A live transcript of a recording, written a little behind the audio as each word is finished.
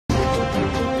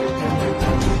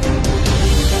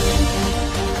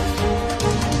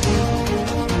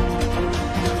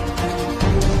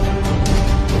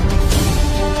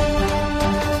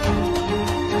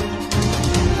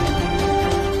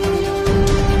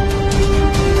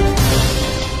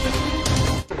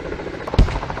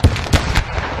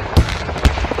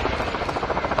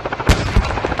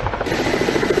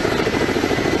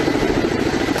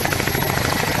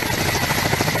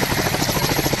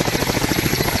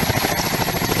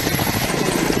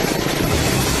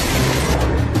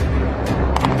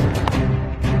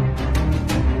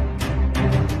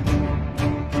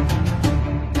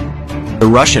The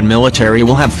Russian military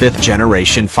will have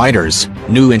fifth-generation fighters,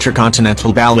 new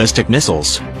intercontinental ballistic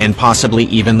missiles, and possibly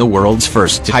even the world's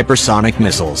first hypersonic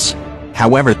missiles.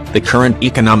 However, the current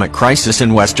economic crisis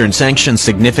and Western sanctions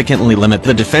significantly limit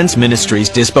the Defense Ministry's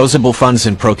disposable funds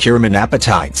and procurement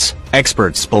appetites,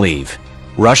 experts believe.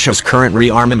 Russia's current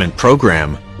rearmament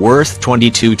program, worth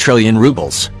 22 trillion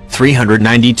rubles,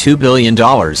 $392 billion,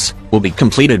 will be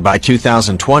completed by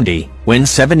 2020, when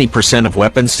 70% of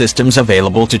weapon systems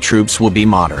available to troops will be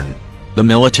modern. The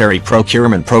military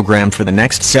procurement program for the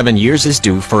next 7 years is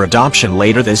due for adoption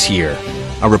later this year.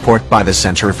 A report by the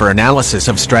Center for Analysis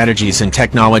of Strategies and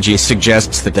Technology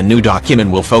suggests that the new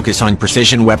document will focus on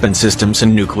precision weapon systems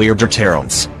and nuclear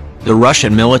deterrence. The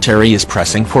Russian military is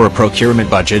pressing for a procurement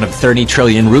budget of 30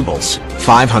 trillion rubles,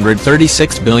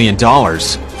 $536 billion,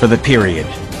 for the period,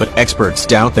 but experts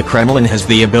doubt the Kremlin has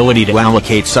the ability to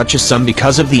allocate such a sum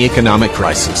because of the economic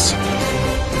crisis.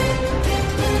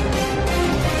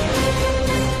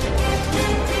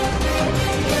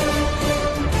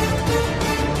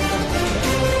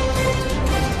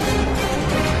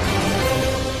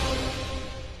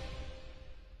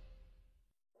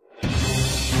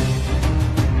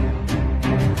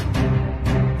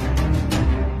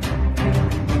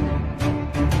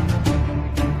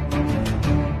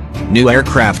 New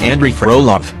aircraft. Andrei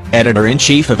Frolov,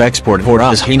 editor-in-chief of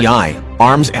Export-Vorazheny,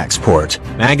 Arms Export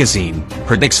magazine,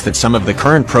 predicts that some of the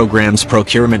current program's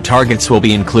procurement targets will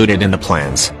be included in the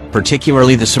plans,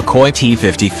 particularly the Sukhoi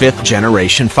Tu-50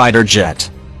 fifth-generation fighter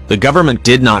jet. The government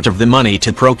did not have the money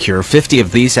to procure 50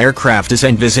 of these aircraft as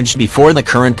envisaged before the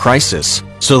current crisis,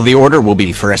 so the order will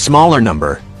be for a smaller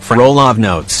number, Frolov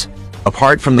notes.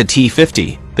 Apart from the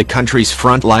T-50, the country's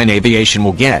frontline aviation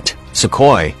will get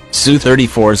Sukhoi,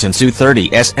 Su-34s and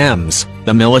Su-30SMs.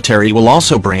 The military will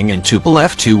also bring in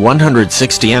Tupolev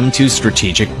Tu-160M2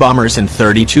 strategic bombers and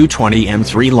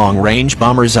 3220M3 long-range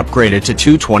bombers upgraded to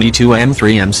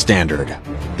Tu-22M3M standard.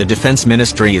 The Defense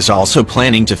Ministry is also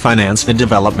planning to finance the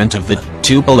development of the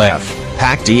Tupolev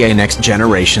PAK-DA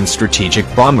next-generation strategic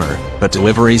bomber, but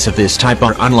deliveries of this type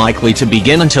are unlikely to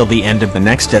begin until the end of the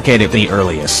next decade at the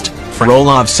earliest,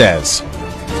 Frolov says.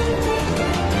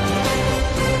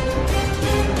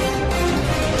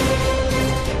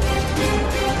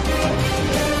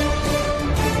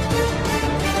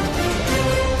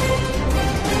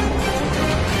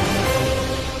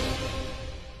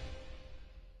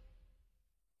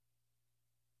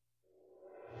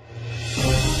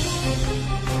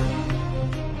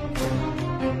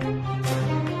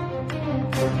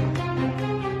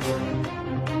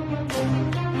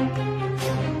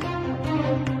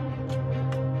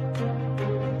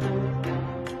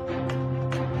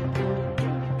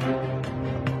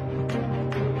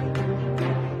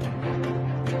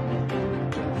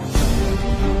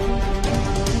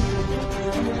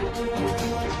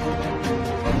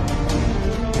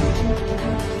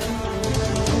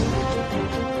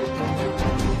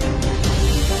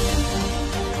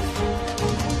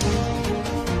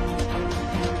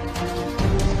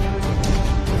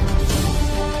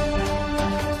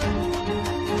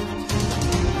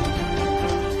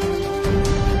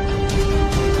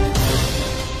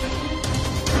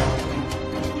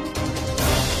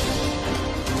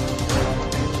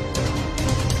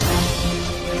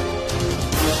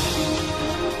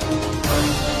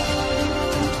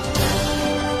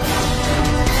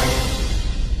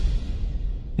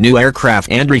 New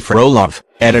aircraft. Andrei Frolov,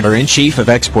 editor-in-chief of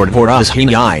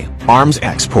Export-Vorazheny, Arms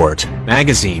Export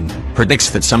magazine,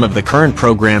 predicts that some of the current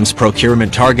program's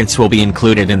procurement targets will be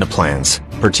included in the plans,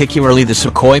 particularly the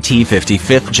Sukhoi Tu-50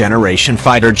 fifth-generation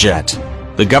fighter jet.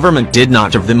 The government did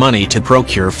not have the money to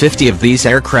procure 50 of these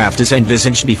aircraft as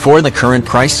envisaged before the current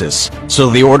crisis,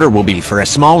 so the order will be for a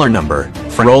smaller number,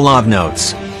 Frolov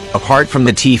notes. Apart from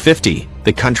the T-50,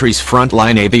 the country's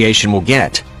frontline aviation will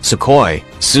get Sukhoi,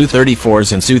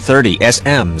 Su-34s and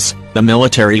Su-30SMs. The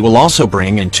military will also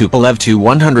bring in Tupolev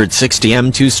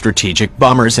Tu-160M2 strategic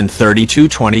bombers and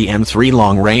 3220M3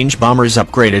 long-range bombers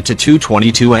upgraded to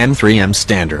Tu-22M3M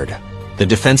standard. The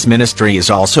Defense Ministry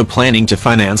is also planning to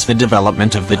finance the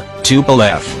development of the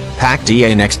Tupolev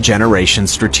PAK-DA next-generation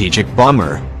strategic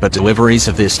bomber, but deliveries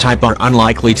of this type are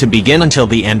unlikely to begin until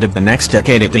the end of the next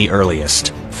decade at the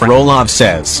earliest, Frolov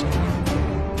says.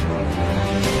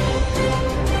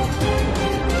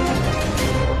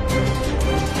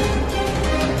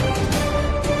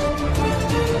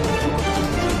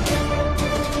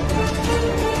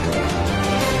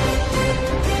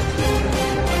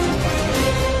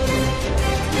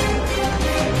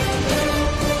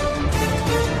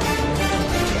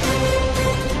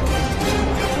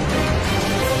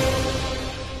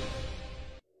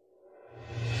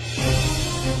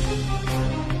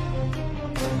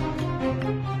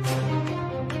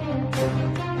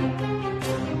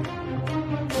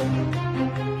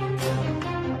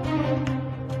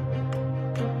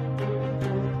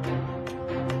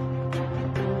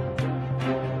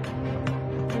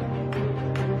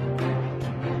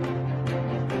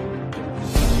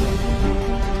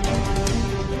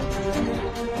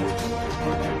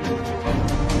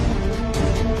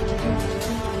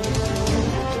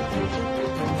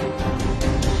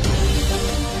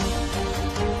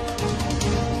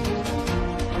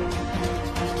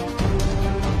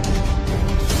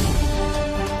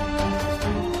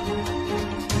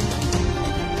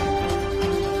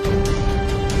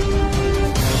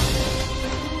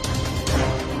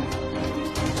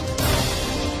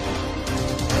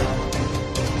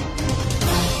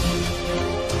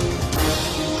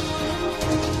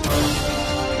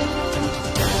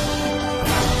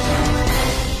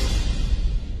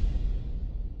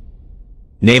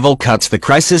 Naval cuts: the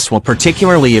crisis will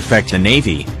particularly affect the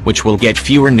Navy, which will get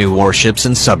fewer new warships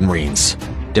and submarines.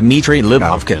 Dmitry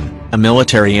Lidovkin, a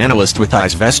military analyst with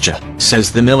Izvestia,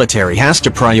 says the military has to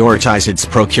prioritize its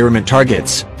procurement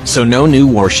targets, so no new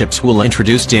warships will be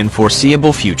introduced in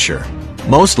foreseeable future.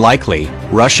 Most likely,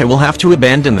 Russia will have to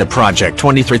abandon the Project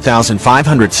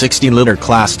 23,560-liter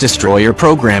class destroyer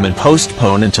program and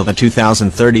postpone until the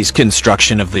 2030s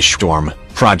construction of the Storm,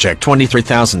 Project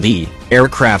 23,000E,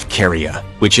 aircraft carrier,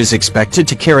 which is expected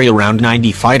to carry around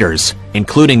 90 fighters,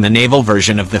 including the naval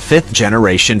version of the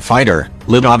fifth-generation fighter,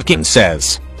 Lidovkin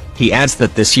says. He adds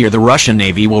that this year the Russian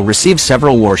Navy will receive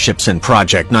several warships and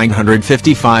Project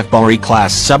 955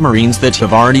 Bory-class submarines that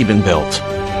have already been built.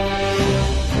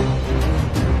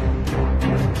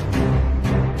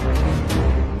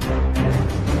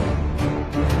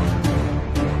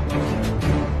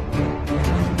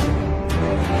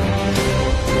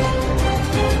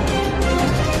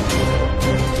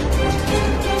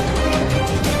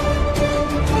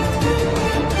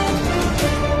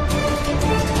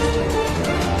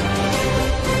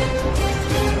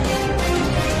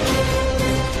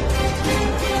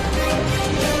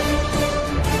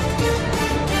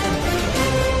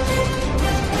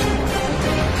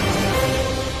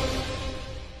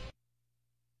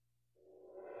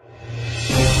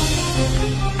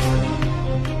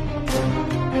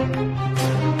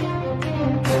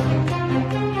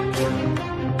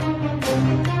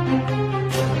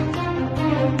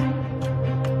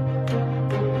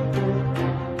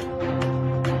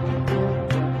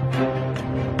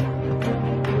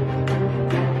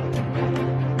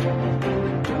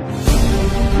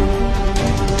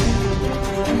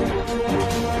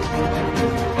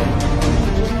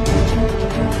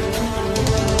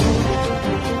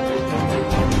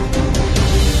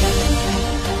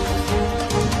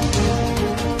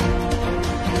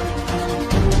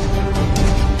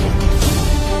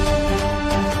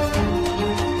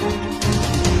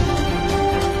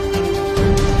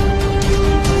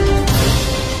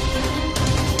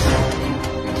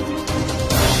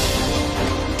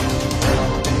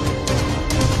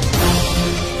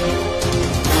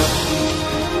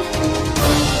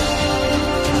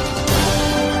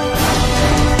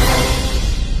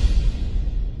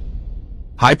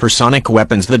 Hypersonic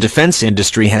weapons: the defense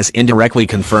industry has indirectly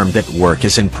confirmed that work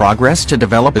is in progress to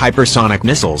develop hypersonic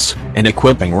missiles, and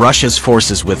equipping Russia's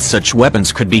forces with such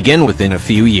weapons could begin within a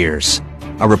few years.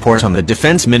 A report on the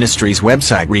Defense Ministry's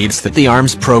website reads that the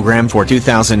arms program for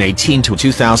 2018 to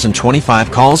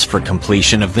 2025 calls for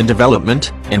completion of the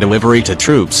development and delivery to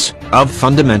troops of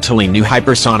fundamentally new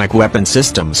hypersonic weapon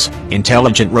systems,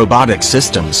 intelligent robotic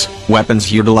systems,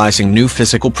 weapons utilizing new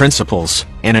physical principles,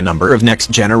 and a number of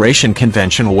next-generation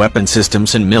conventional weapon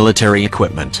systems and military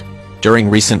equipment.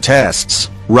 During recent tests,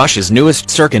 Russia's newest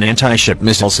Sirkin anti-ship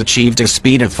missiles achieved a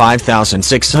speed of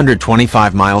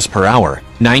 5,625 miles per hour,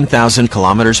 9,000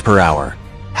 kilometers per hour.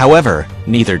 However,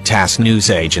 neither TASS news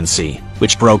agency,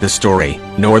 which broke the story,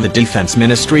 nor the Defense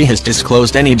Ministry has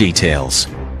disclosed any details.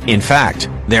 In fact,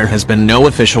 there has been no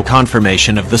official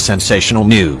confirmation of the sensational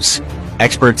news.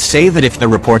 Experts say that if the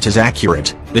report is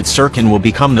accurate, that Sirkin will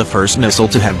become the first missile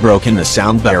to have broken the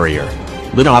sound barrier.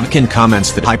 Lidovkin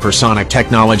comments that hypersonic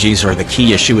technologies are the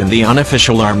key issue in the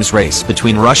unofficial arms race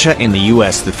between Russia and the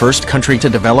US. The first country to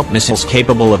develop missiles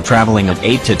capable of traveling at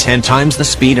 8 to 10 times the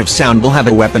speed of sound will have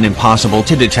a weapon impossible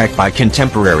to detect by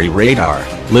contemporary radar,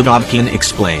 Lidovkin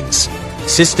explains.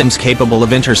 Systems capable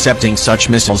of intercepting such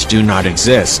missiles do not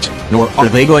exist, nor are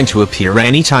they going to appear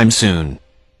anytime soon.